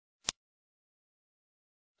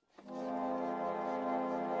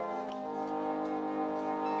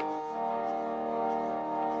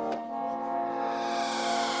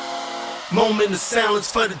Moment of silence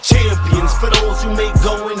for the champions, for those who make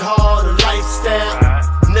going hard a lifestyle.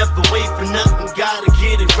 Never wait for nothing, gotta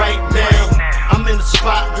get it right now. I'm in the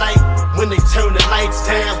spotlight when they turn the lights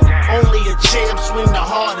down. Only a champ swing the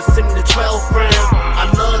hardest in the 12th round. I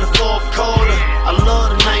love the fourth quarter, I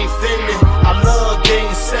love the ninth inning, I love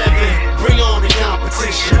game 7. Bring on the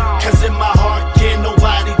competition, cause in my heart can't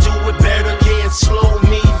nobody do it better. Can't slow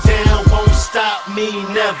me down, won't stop me,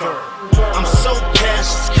 never. I'm so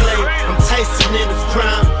Cassius Clay, I'm Tyson in his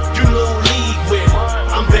prime. You know league with,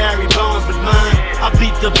 I'm Barry Bonds with mine. I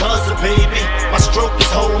beat the buzzer, baby, my stroke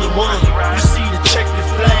is hole in one. You see the checkered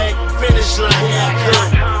flag, finish line, here I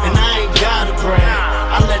come. And I ain't gotta brag,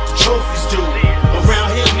 I let the trophies do it. Around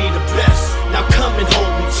here me the best, now come and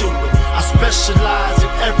hold me to it. I specialize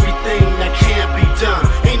in everything that can't be done.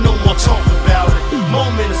 Ain't no more talk about it,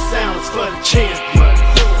 moment of silence for the champion.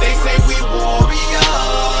 They say we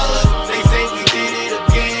warriors, they say we did it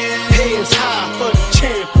again. Hands high for the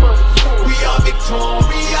champion. We are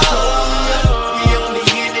victorious, we only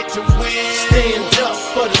in it to win. Stand up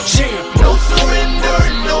for the champion. No surrender,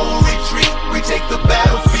 no retreat. We take the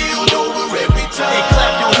battlefield over every time. Hey,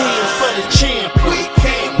 clap your hands for the champion. We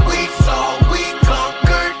came, we saw, we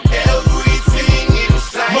conquered everything in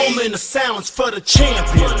sight. Moment of silence for the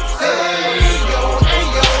champion. Ayo,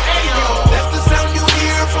 ayo, ayo. That's the sound you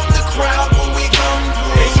hear from the crowd when we come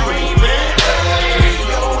through. They screaming.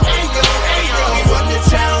 Ayo, ayo, ayo. We run the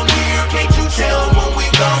town here, can't you tell when we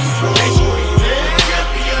come through? They screaming.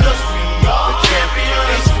 Champions, we are champions.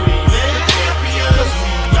 They screaming. Champions,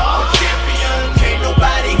 we are champions. Can't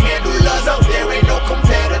nobody handle us out there, ain't no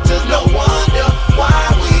competitors. No wonder why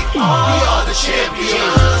we are the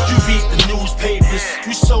champions. You read the newspapers,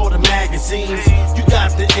 you saw the magazines, you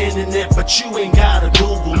got the internet, but you ain't gotta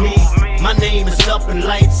Google me. My name is up in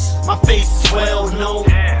lights, my face is well known.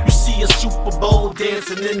 You see a Super Bowl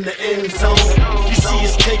dancing in the end zone. You see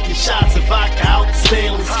us taking shots of vodka out the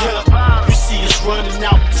Stanley's Cup. You see us running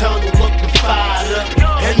out the tunnel looking fired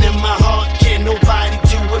up. And in my heart, can't nobody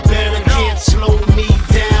do it better. Can't slow me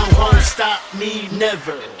down, won't stop me,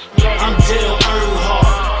 never. I'm Dale Earnhardt,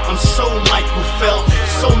 I'm so Michael Phelps.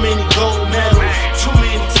 So many gold medals, too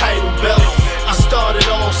many title belts. I started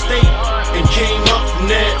all state and came up from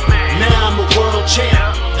that. Now I'm a world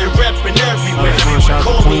champ and reppin' everywhere.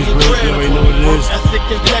 Call me incredible, work ethic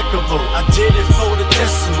impeccable. I did it for the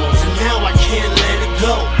decimals and now I can't let it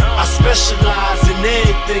go. I specialize in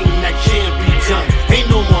anything that can't be done. Ain't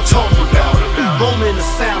no more talk about it. Moment of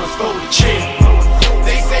silence for the champion.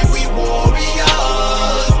 They say we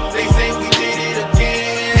warriors, they say we did it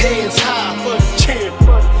again. Hands high for the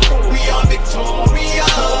champion. We are victorious,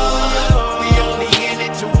 we only in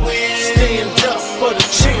it to win. Stand up for the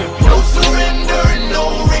champion. No surrender,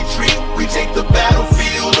 no retreat. We take the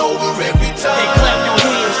battlefield over every time. Hey, clap your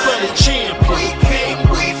hands for the champion. We came,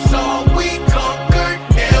 we saw, we conquered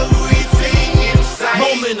everything in sight.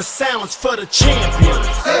 Moment of silence for the champion.